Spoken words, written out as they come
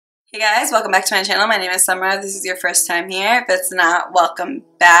Hey guys, welcome back to my channel. My name is Summer. If this is your first time here, if it's not, welcome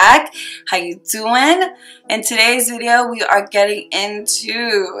back. How you doing? In today's video, we are getting into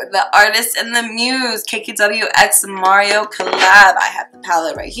the Artist and the Muse KKW X Mario collab. I have the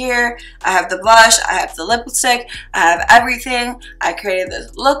palette right here. I have the blush. I have the lipstick. I have everything. I created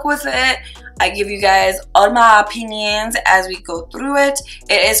this look with it. I give you guys all my opinions as we go through it.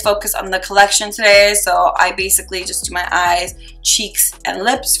 It is focused on the collection today, so I basically just do my eyes, cheeks, and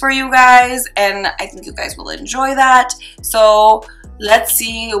lips for you guys, and I think you guys will enjoy that. So let's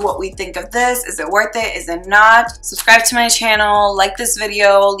see what we think of this. Is it worth it? Is it not? Subscribe to my channel, like this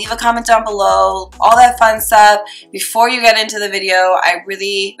video, leave a comment down below, all that fun stuff. Before you get into the video, I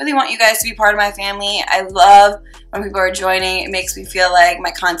really want you guys to be part of my family. I love when people are joining. It makes me feel like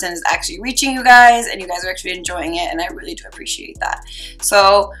my content is actually reaching you guys and you guys are actually enjoying it, and I really do appreciate that.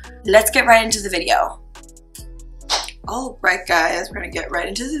 So let's get right into the video. Alright guys, we're going to get right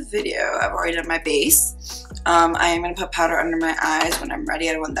into the video. I've already done my base. I am going to put powder under my eyes when I'm ready.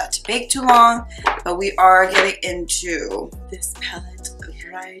 I don't want that to bake too long, but we are getting into this palette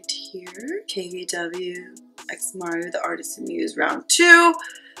right here. KKW X Mario, the Artist and Muse round 2.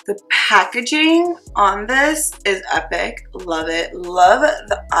 The packaging on this is epic. Love it. Love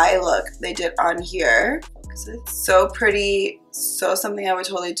the eye look they did on here. It's so pretty. So something I would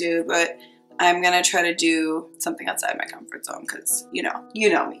totally do, but I'm gonna try to do something outside my comfort zone because you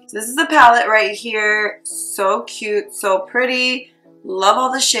know me. So this is the palette right here. So cute, so pretty. Love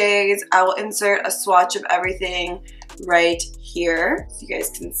all the shades. I will insert a swatch of everything right here so you guys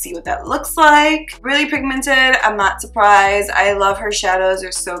can see what that looks like. Really pigmented. I'm not surprised. I love her shadows.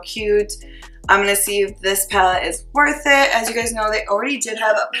 They're so cute. I'm gonna see if this palette is worth it. As you guys know, they already did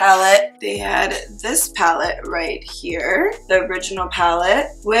have a palette. They had this palette right here, the original palette,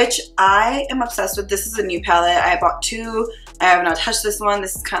 which I am obsessed with. This is a new palette. I bought 2. I have not touched this one.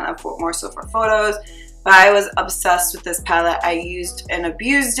 This is kind of more so for photos, but I was obsessed with this palette. I used and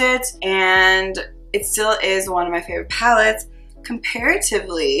abused it, and it still is one of my favorite palettes.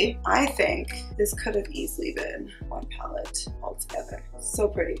 Comparatively, I think this could have easily been one palette altogether. So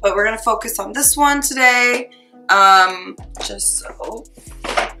pretty. But we're gonna focus on this one today. Just so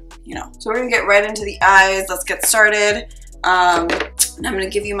you know. So we're gonna get right into the eyes. Let's get started. And I'm gonna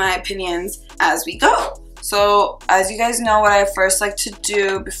give you my opinions as we go. So as you guys know, what I first like to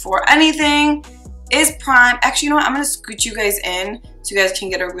do before anything is prime. Actually, you know what? I'm gonna scoot you guys in so you guys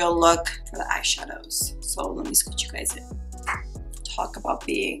can get a real look for the eyeshadows. So let me scoot you guys in. Talk about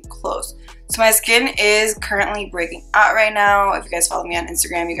being close. So my skin is currently breaking out right now. If you guys follow me on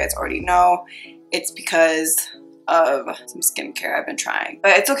Instagram, you guys already know it's because of some skincare I've been trying.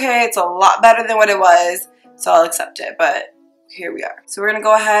 But it's okay. It's a lot better than what it was, so I'll accept it. But here we are. So we're gonna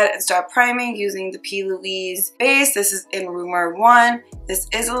go ahead and start priming using the Louise base. This is in Rumor 1. This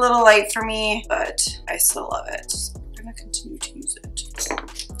is a little light for me, but I still love it. So I'm gonna continue to use it.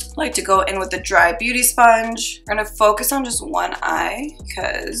 I like to go in with the dry beauty sponge. We're gonna focus on just one eye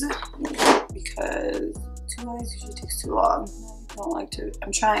because 2 eyes usually takes too long. I don't like to.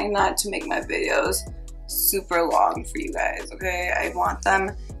 I'm trying not to make my videos super long for you guys, okay? I want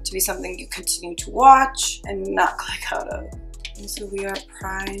them to be something you continue to watch and not click out of. And so we are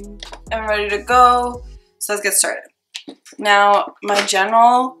primed and ready to go. So let's get started. Now, my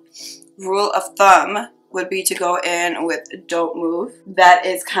general rule of thumb would be to go in with Don't Move. That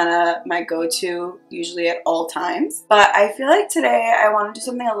is kind of my go-to usually at all times. But I feel like today I want to do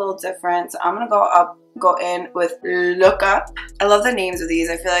something a little different. So I'm gonna go in with Look Up. I love the names of these.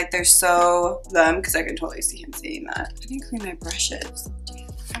 I feel like they're so them because I can totally see him saying that. I didn't clean my brushes. Damn,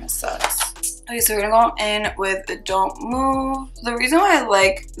 kind of sucks. Okay, so we're gonna go in with Don't Move. The reason why I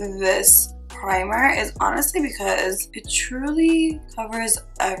like this primer is honestly because it truly covers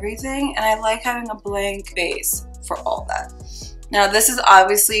everything, and I like having a blank base for all that. Now this is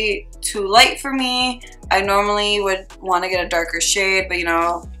obviously too light for me. I normally would want to get a darker shade, but you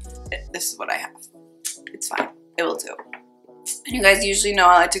know, this is what I have. It's fine. It will do. And you guys usually know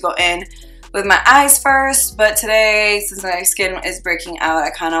I like to go in with my eyes first, but today, since my skin is breaking out,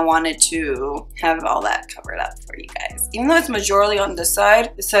 I kind of wanted to have all that covered up for you guys. Even though it's majorly on this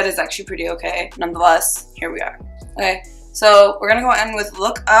side is actually pretty okay. Nonetheless, here we are. Okay, so we're gonna go in with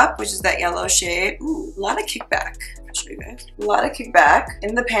Look Up, which is that yellow shade. Ooh, a lot of kickback. I'll show you guys. A lot of kickback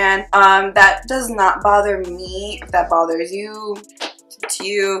in the pan. That does not bother me. If that bothers you, it's up to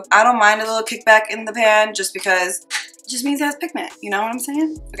you. I don't mind a little kickback in the pan just because just means it has pigment, you know what I'm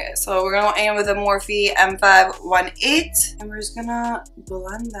saying? Okay, so we're gonna go in with a Morphe M518, and we're just gonna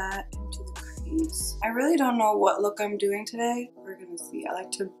blend that into the crease. crease. I really don't know what look I'm doing today. We're gonna see. I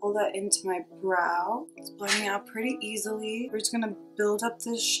like to pull that into my brow. It's blending out pretty easily. We're just gonna build up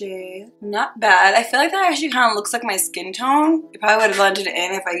this shade. Not bad. I feel like that actually kind of looks like my skin tone. It probably would have blended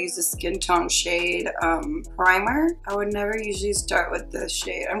in if I used a skin tone shade primer. I would never usually start with this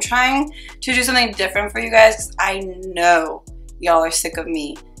shade. I'm trying to do something different for you guys because I know y'all are sick of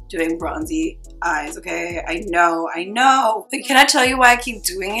me doing bronzy eyes, okay? I know. But can I tell you why I keep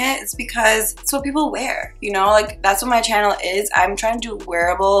doing it? It's because it's what people wear, you know? Like, that's what my channel is. I'm trying to do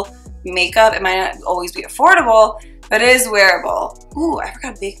wearable makeup. It might not always be affordable, but it is wearable. Ooh, I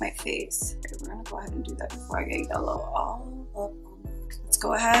forgot to bake my face. Okay, we're gonna go ahead and do that before I get yellow all up on my. Let's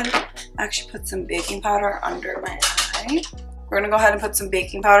go ahead and actually put some baking powder under my eye. We're gonna go ahead and put some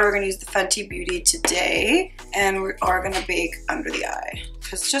baking powder. We're gonna use the Fenty Beauty today, and we are gonna bake under the eye,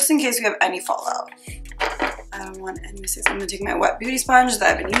 because just in case we have any fallout. I don't want any mistakes. I'm gonna take my wet beauty sponge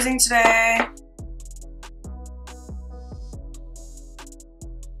that I've been using today.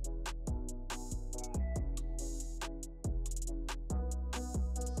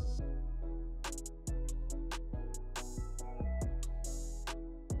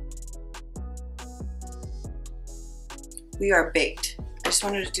 We are baked. I just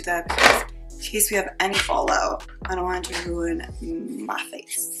wanted to do that because in case we have any fallout, I don't want it to ruin my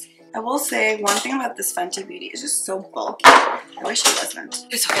face. I will say one thing about this Fenty Beauty is just so bulky. I wish it wasn't.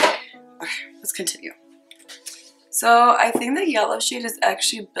 It's okay. Okay, let's continue. So I think the yellow shade is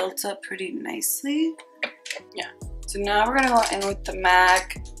actually built up pretty nicely. Yeah. So now we're gonna go in with the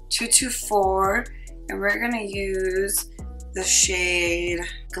MAC 224, and we're gonna use the shade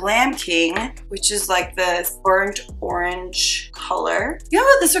Glam King, which is like this burnt orange color. You know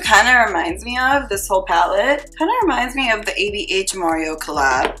what this kind of reminds me of? This whole palette kind of reminds me of the ABH Mario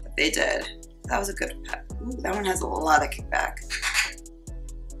collab that they did. That was a good palette. Ooh, that one has a lot of kickback.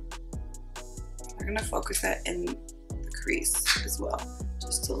 We're gonna focus that in the crease as well,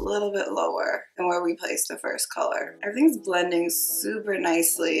 just a little bit lower than where we placed the first color. Everything's blending super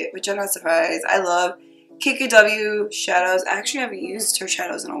nicely, which I'm not surprised. I love KKW shadows. I actually haven't used her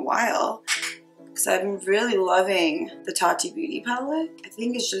shadows in a while because I've been really loving the Tati Beauty palette. I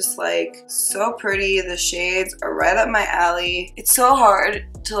think it's just like so pretty. The shades are right up my alley. It's so hard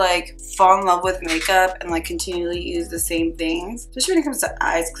to like fall in love with makeup and like continually use the same things, especially when it comes to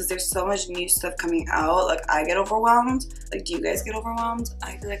eyes, because there's so much new stuff coming out. Like, I get overwhelmed. Like, do you guys get overwhelmed?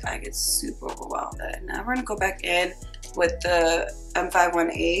 I feel like I get super overwhelmed. And now we're gonna go back in with the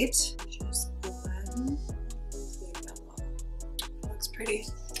M518. Pretty.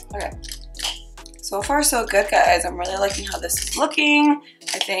 Okay, so far so good, guys. I'm really liking how this is looking.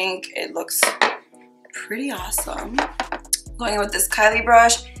 I think it looks pretty awesome. Going in with this Kylie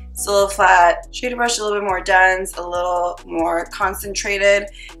brush. It's a little flat shader brush, a little bit more dense, a little more concentrated,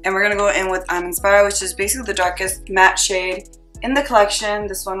 and we're gonna go in with I'm Inspired, which is basically the darkest matte shade in the collection.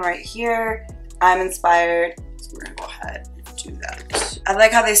 This one right here, I'm Inspired. So we're gonna go ahead and do that. I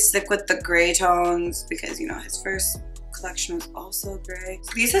like how they stick with the gray tones because, you know, his first collection was also gray.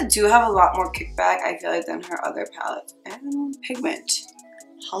 So these do have a lot more kickback, I feel like, than her other palettes. And pigment.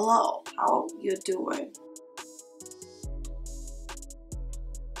 Hello, how you doing?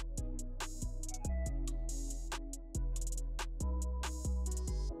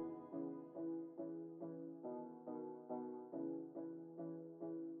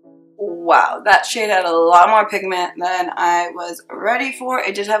 Wow, that shade had a lot more pigment than I was ready for.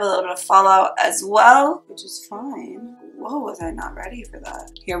 It did have a little bit of fallout as well, which is fine. Whoa, was I not ready for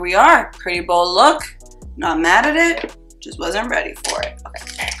that? Here we are, pretty bold look. Not mad at it, just wasn't ready for it.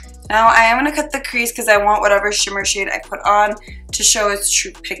 Okay, now I am gonna cut the crease because I want whatever shimmer shade I put on to show its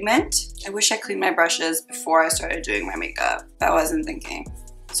true pigment. I wish I cleaned my brushes before I started doing my makeup. That wasn't thinking.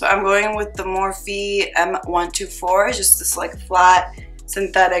 So I'm going with the Morphe M124, just this like flat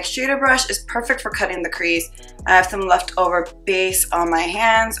synthetic shader brush. Is perfect for cutting the crease. I have some leftover base on my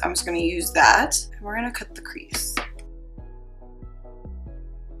hands. I'm just gonna use that. And we're gonna cut the crease.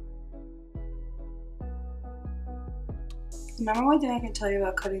 Number one thing I can tell you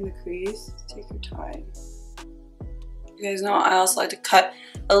about cutting the crease, take your time. You guys know I also like to cut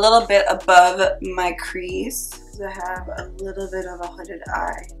a little bit above my crease because I have a little bit of a hooded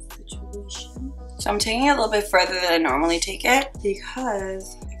eye situation. So I'm taking it a little bit further than I normally take it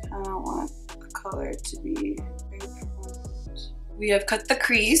because I kind of want the color to be very prominent. We have cut the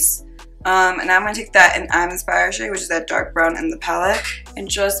crease, and now I'm going to take that in I'm Inspired shade, which is that dark brown in the palette, and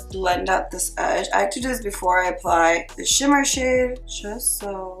just blend out this edge. I like to do this before I apply the shimmer shade, just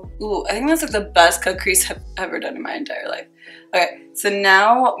so. Ooh, I think that's like the best cut crease I've ever done in my entire life. Okay, so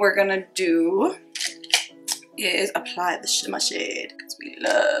now what we're going to do is apply the shimmer shade because we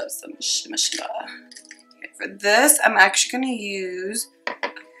love some shimmer shimmer. Okay, for this, I'm actually going to use...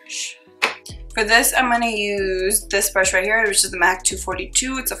 For this, I'm going to use this brush right here, which is the MAC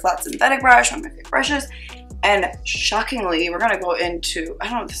 242. It's a flat synthetic brush, one of my favorite brushes. And shockingly, we're going to go into, I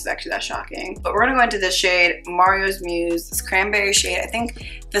don't know if this is actually that shocking, but we're going to go into this shade, Mario's Muse, this cranberry shade. I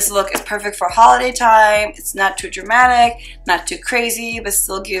think this look is perfect for holiday time. It's not too dramatic, not too crazy, but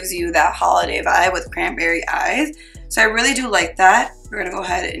still gives you that holiday vibe with cranberry eyes. So I really do like that. We're going to go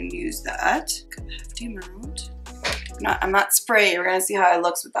ahead and use that. Hefty amount. I'm not spraying. We're going to see how it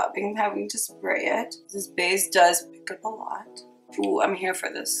looks without having to spray it. This base does pick up a lot. Ooh, I'm here for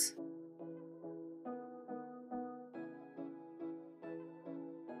this.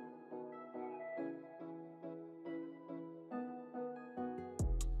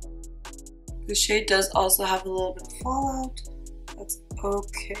 The shade does also have a little bit of fallout. That's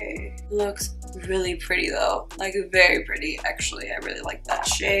okay. Looks really pretty though. Like very pretty actually. I really like that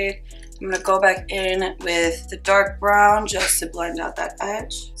shade. I'm gonna go back in with the dark brown just to blend out that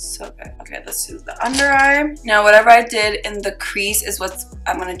edge. So good. Okay, let's do the under eye. Now whatever I did in the crease is what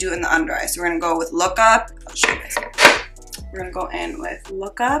I'm gonna do in the under eye. So we're gonna go with Look Up. I'll show you guys. We're gonna go in with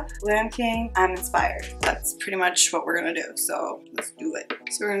Look Up, Land King, I'm Inspired. That's pretty much what we're gonna do, so let's do it.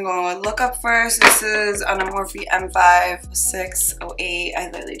 So we're gonna go with Look Up first. This is on a Morphe M50608. I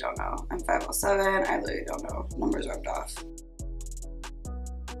literally don't know. M507, I literally don't know. Numbers rubbed off.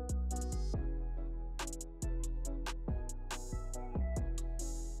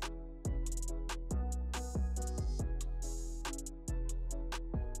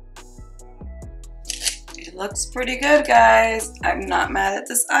 It looks pretty good, guys. I'm not mad at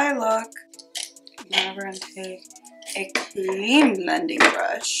this eye look. Now we're gonna take a clean blending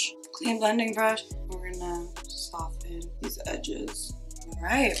brush. We're gonna soften these edges. All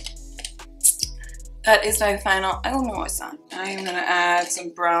right. That is my final. I don't know what's on. I'm gonna add some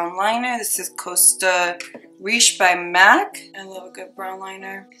brown liner. This is Costa Riche by MAC. I love a good brown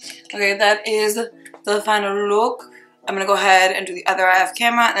liner. Okay, that is the final look. I'm gonna go ahead and do the other eye off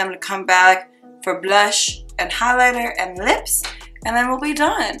camera, and I'm gonna come back for blush and highlighter and lips, and then we'll be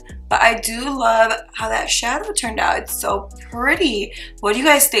done. But I do love how that shadow turned out. It's so pretty. What do you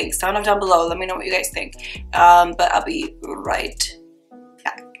guys think? Sound off down below. Let me know what you guys think. But I'll be right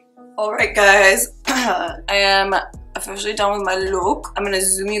back. Alright guys, I am officially done with my look. I'm gonna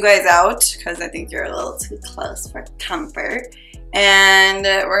zoom you guys out because I think you're a little too close for comfort. And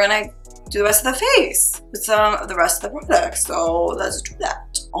we're gonna do the rest of the face with some of the rest of the products. So let's do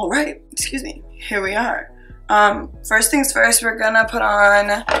that. Alright, excuse me. Here we are. First things first, we're gonna put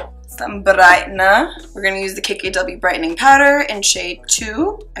on some brightener. We're gonna use the KKW brightening powder in shade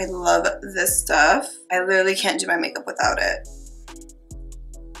 2. I love this stuff. I literally can't do my makeup without it.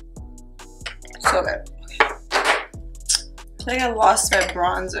 So good. Okay. I feel like I lost my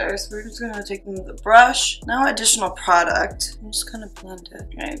bronzer, so we're just gonna take the brush. Now additional product. I'm just gonna blend it.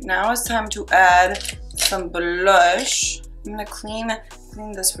 Okay, now it's time to add some blush. I'm gonna clean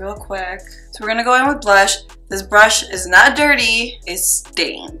this real quick. So we're gonna go in with blush. This brush is not dirty, it's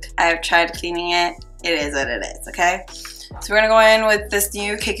stained. I have tried cleaning it. It is what it is, okay? So we're gonna go in with this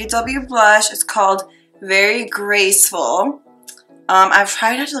new KKW blush. It's called Very Graceful. I've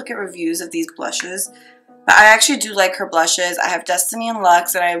tried to look at reviews of these blushes, but I actually do like her blushes. I have Destiny and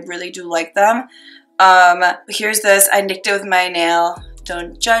Luxe, and I really do like them. But here's this. I nicked it with my nail.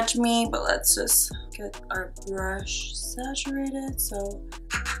 Don't judge me, but let's just get our brush saturated. So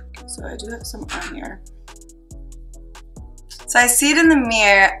I do have some on here. So I see it in the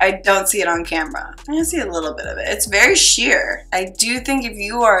mirror, I don't see it on camera. I can see a little bit of it. It's very sheer. I do think if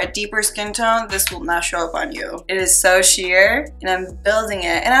you are a deeper skin tone, this will not show up on you. It is so sheer, and I'm building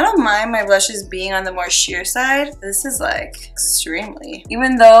it. And I don't mind my blushes being on the more sheer side. This is like extremely.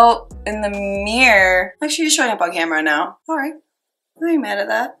 Even though in the mirror, actually it's showing up on camera now. All right. I ain't mad at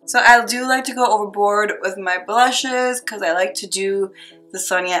that. So I do like to go overboard with my blushes because I like to do the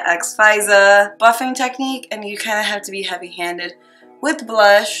Sonia X Fiza buffing technique, and you kind of have to be heavy-handed with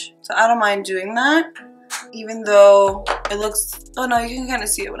blush. So I don't mind doing that, even though it looks, oh no, you can kind of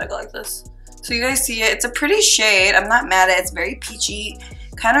see it when I go like this. So you guys see it. It's a pretty shade. I'm not mad at it. It's very peachy.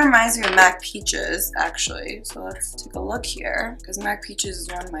 Kind of reminds me of MAC Peaches, actually. So let's take a look here, because MAC Peaches is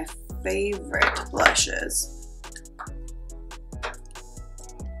one of my favorite blushes.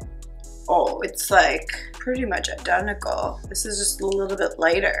 Oh, it's like pretty much identical. This is just a little bit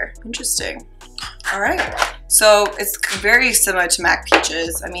lighter. Interesting. All right. So it's very similar to MAC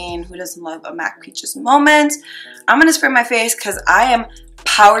Peaches. I mean, who doesn't love a MAC Peaches moment? I'm going to spray my face because I am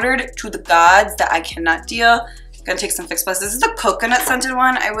powdered to the gods that I cannot deal. Gonna take some Fix Plus. This is the coconut scented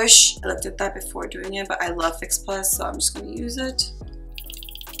one. I wish I looked at that before doing it, but I love Fix Plus, so I'm just gonna use it.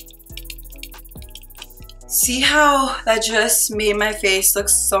 See how that just made my face look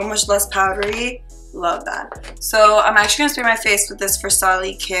so much less powdery? Love that. So I'm actually gonna spray my face with this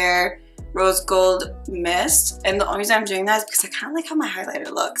Versailles Care Rose Gold Mist. And the only reason I'm doing that is because I kind of like how my highlighter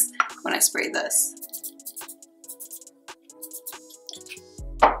looks when I spray this.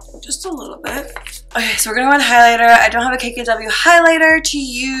 Just a little bit. Okay, so we're gonna go with highlighter. I don't have a KKW highlighter to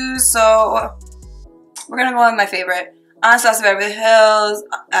use, so we're gonna go with my favorite. Anastasia Beverly Hills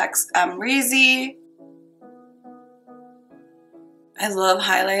X Amrezy. I love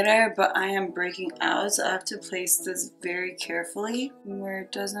highlighter, but I am breaking out, so I have to place this very carefully where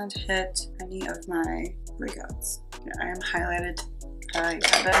it doesn't hit any of my breakouts. Yeah, I am highlighted by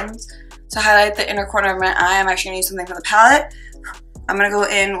heavens. To highlight the inner corner of my eye, I'm actually gonna use something from the palette. I'm gonna go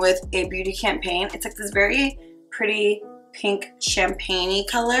in with a Beauty Campaign. It's like this very pretty pink champagne-y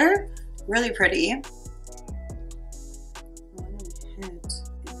color. Really pretty. I'm gonna hit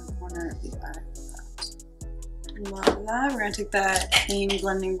in the corner of the eye. Voila. We're gonna take that clean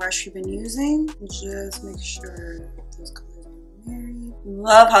blending brush we've been using. Just make sure those colors are married.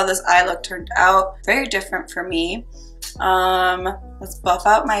 Love how this eye look turned out. Very different for me. Let's buff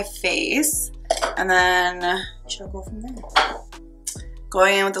out my face, and then she'll go from there.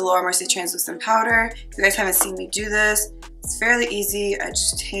 Going in with the Laura Mercier translucent powder. If you guys haven't seen me do this, it's fairly easy. I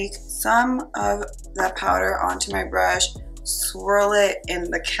just take some of that powder onto my brush, swirl it in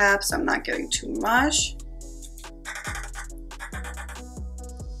the cap so I'm not getting too much.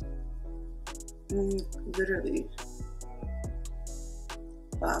 Literally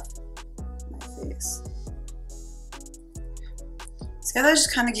buff my face. See how that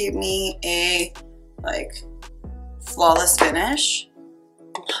just kind of gave me a like flawless finish.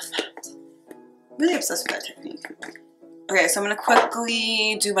 Love that. Really obsessed with that technique. Okay, so I'm gonna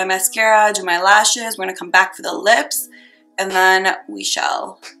quickly do my mascara, do my lashes. We're gonna come back for the lips, and then we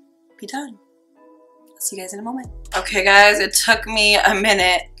shall be done. See you guys in a moment. Okay guys, it took me a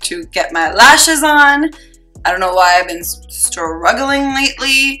minute to get my lashes on. I don't know why I've been struggling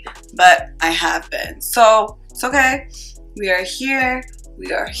lately, but I have been. So it's okay. We are here.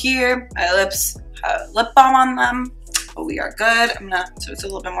 We are here. My lips have lip balm on them, but we are good. So it's a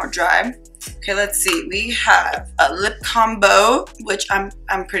little bit more dry. Okay, let's see. We have a lip combo, which I'm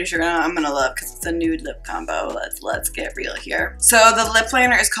pretty sure I'm gonna love because it's a nude lip combo. Let's get real here. So the lip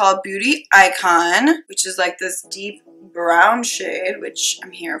liner is called Beauty Icon, which is like this deep brown shade, which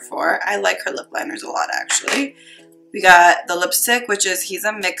I'm here for. I like her lip liners a lot, actually. We got the lipstick, which is he's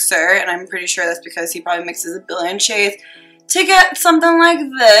a mixer, and I'm pretty sure that's because he probably mixes a billion shades to get something like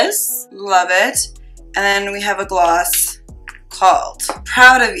this. Love it. And then we have a gloss called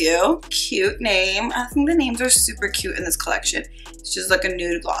Proud of You. Cute name. I think the names are super cute in this collection. It's just like a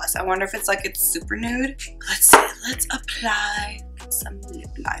nude gloss. I wonder if it's like it's super nude. Let's see. Let's apply some lip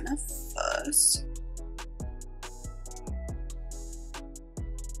liner first.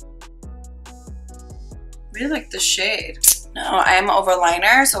 Really like the shade. No, I am an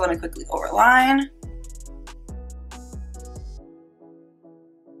overliner, so I'm gonna quickly overline.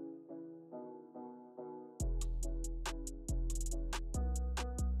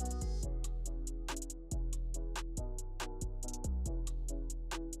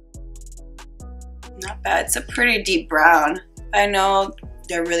 Not bad. It's a pretty deep brown. I know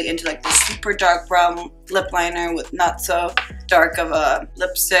they're really into like the super dark brown lip liner with not so dark of a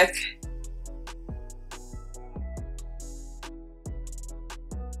lipstick.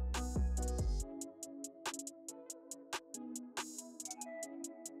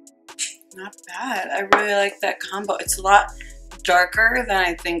 Not bad. I really like that combo. It's a lot darker than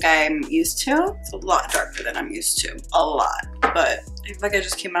I think I'm used to. It's a lot darker than I'm used to. A lot. But I feel like I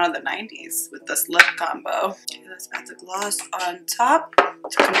just came out of the 90s with this lip combo. Okay, let's add the gloss on top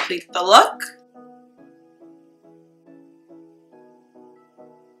to complete the look.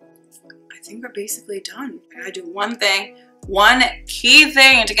 I think we're basically done. I gotta do one thing. One key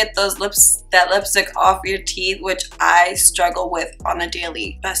thing to get that lipstick off your teeth, which I struggle with on a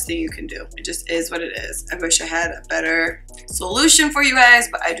daily. Best thing you can do. It just is what it is. I wish I had a better solution for you guys,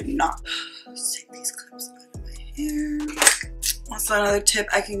 but I do not. Let's take these clips out of my hair. Also, another tip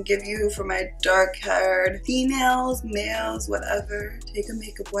I can give you for my dark-haired females, males, whatever. Take a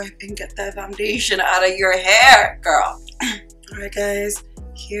makeup wipe and get that foundation out of your hair, girl. Alright guys,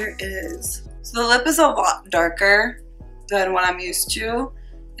 here is. So the lip is a lot darker than what I'm used to.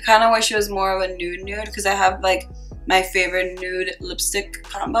 I kind of wish it was more of a nude because I have like my favorite nude lipstick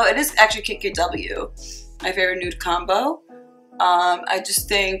combo. It is actually KKW, my favorite nude combo. I just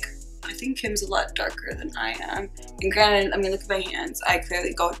think I think Kim's a lot darker than I am. And granted, I mean, look at my hands. I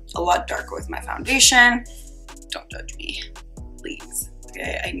clearly go a lot darker with my foundation. Don't judge me, please.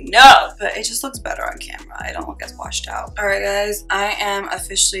 Okay, I know, but it just looks better on camera. I don't look as washed out. All right, guys, I am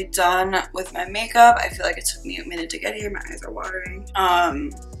officially done with my makeup. I feel like it took me a minute to get here. My eyes are watering.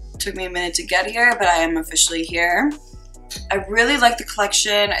 Took me a minute to get here, but I am officially here. I really like the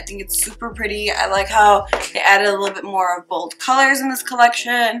collection. I think it's super pretty. I like how they added a little bit more of bold colors in this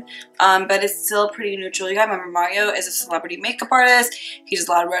collection, but it's still pretty neutral. You guys remember Mario is a celebrity makeup artist. He does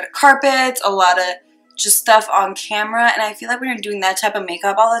a lot of red carpets, a lot of just stuff on camera, and I feel like when you're doing that type of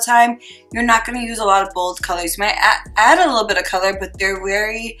makeup all the time, you're not going to use a lot of bold colors. You might add a little bit of color, but they're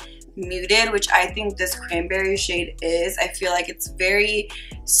very muted, which I think this cranberry shade is. I feel like it's very,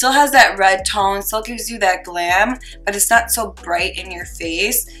 still has that red tone, still gives you that glam, but it's not so bright in your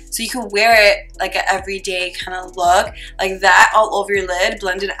face, so you can wear it like an everyday kind of look, like that all over your lid,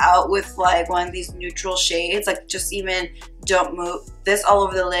 blended out with like one of these neutral shades, like just even Don't Move, this all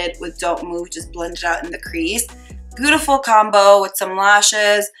over the lid with Don't Move, just blended out in the crease. Beautiful combo with some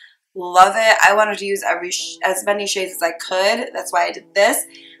lashes. Love it. I wanted to use as many shades as I could, that's why I did this.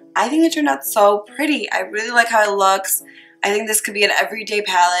 I think it turned out so pretty. I really like how it looks. I think this could be an everyday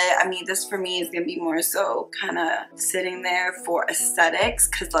palette. I mean, this for me is going to be more so kind of sitting there for aesthetics,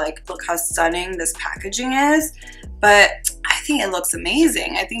 because like, look how stunning this packaging is. But I think it looks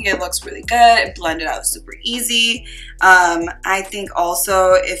amazing. I think it looks really good. It blended out super easy. I think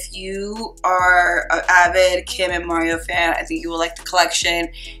also if you are an avid Kim and Mario fan, I think you will like the collection.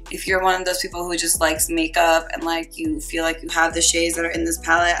 If you're one of those people who just likes makeup and like you feel like you have the shades that are in this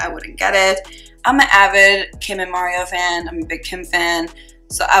palette, I wouldn't get it. I'm an avid Kim and Mario fan. I'm a big Kim fan.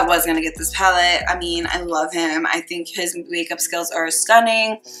 So I was going to get this palette. I mean, I love him. I think his makeup skills are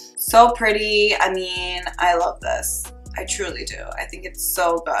stunning. So pretty. I mean, I love this. I truly do. I think it's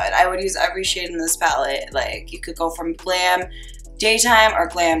so good. I would use every shade in this palette. Like, you could go from glam daytime or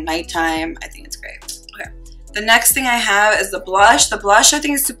glam nighttime. I think it's great. Okay. The next thing I have is the blush. The blush I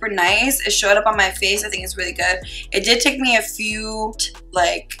think is super nice. It showed up on my face. I think it's really good. It did take me a few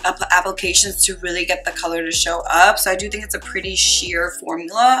like applications to really get the color to show up. So I do think it's a pretty sheer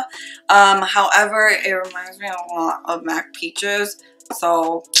formula. However, it reminds me a lot of MAC Peaches.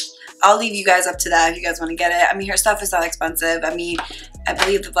 So I'll leave you guys up to that if you guys want to get it. I mean, her stuff is not expensive. I mean, I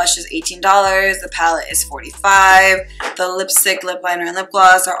believe the blush is $18. The palette is $45. The lipstick, lip liner, and lip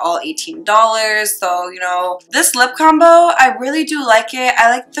gloss are all $18. So, you know, this lip combo, I really do like it.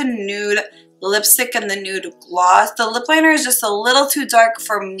 I like the nude lipstick and the nude gloss. The lip liner is just a little too dark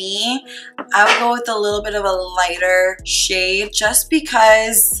for me. I would go with a little bit of a lighter shade just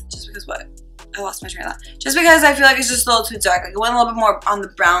because what? I lost my train of thought. Just because I feel like it's just a little too dark. Like, it went a little bit more on the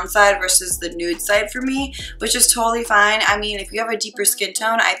brown side versus the nude side for me, which is totally fine. I mean, if you have a deeper skin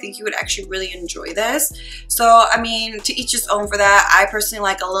tone, I think you would actually really enjoy this. So, I mean, to each his own for that. I personally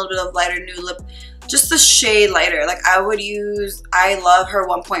like a little bit of lighter nude lip, just a shade lighter. Like, I love her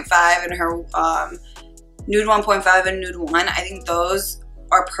 1.5 and her nude 1.5 and nude 1. I think those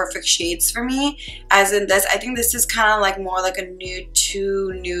are perfect shades for me. As in this, I think this is kind of like more like a nude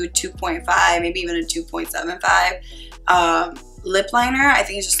 2, nude 2.5, maybe even a 2.75 lip liner. I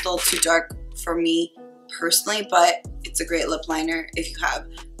think it's just a little too dark for me personally, but it's a great lip liner if you have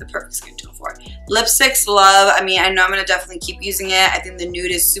the perfect skin tone for it. Lipsticks, love. I mean, I know I'm going to definitely keep using it. I think the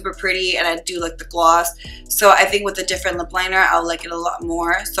nude is super pretty, and I do like the gloss. So I think with a different lip liner, I'll like it a lot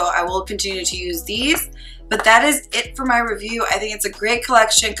more. So I will continue to use these. But that is it for my review. I think it's a great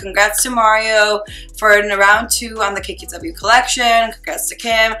collection. Congrats to Mario for round 2 on the KKW collection. Congrats to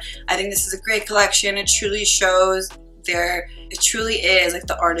Kim. I think this is a great collection. It truly shows it truly is like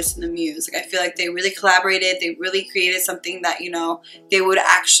the artist and the muse. Like, I feel like they really collaborated. They really created something that, you know, they would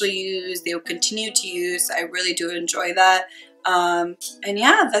actually use. They would continue to use. I really do enjoy that. And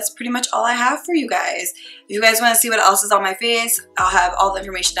yeah, that's pretty much all I have for you guys. If you guys want to see what else is on my face, I'll have all the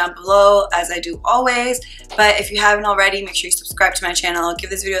information down below, as I do always. But if you haven't already, make sure you subscribe to my channel,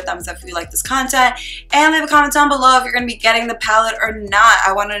 give this video a thumbs up if you like this content, and leave a comment down below if you're going to be getting the palette or not.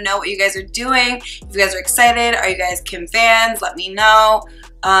 I want to know what you guys are doing. If you guys are excited, are you guys Kim fans? Let me know.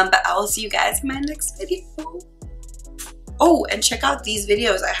 But I will see you guys in my next video. Oh, and check out these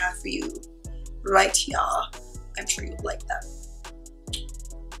videos I have for you right here. I'm sure you'll like them.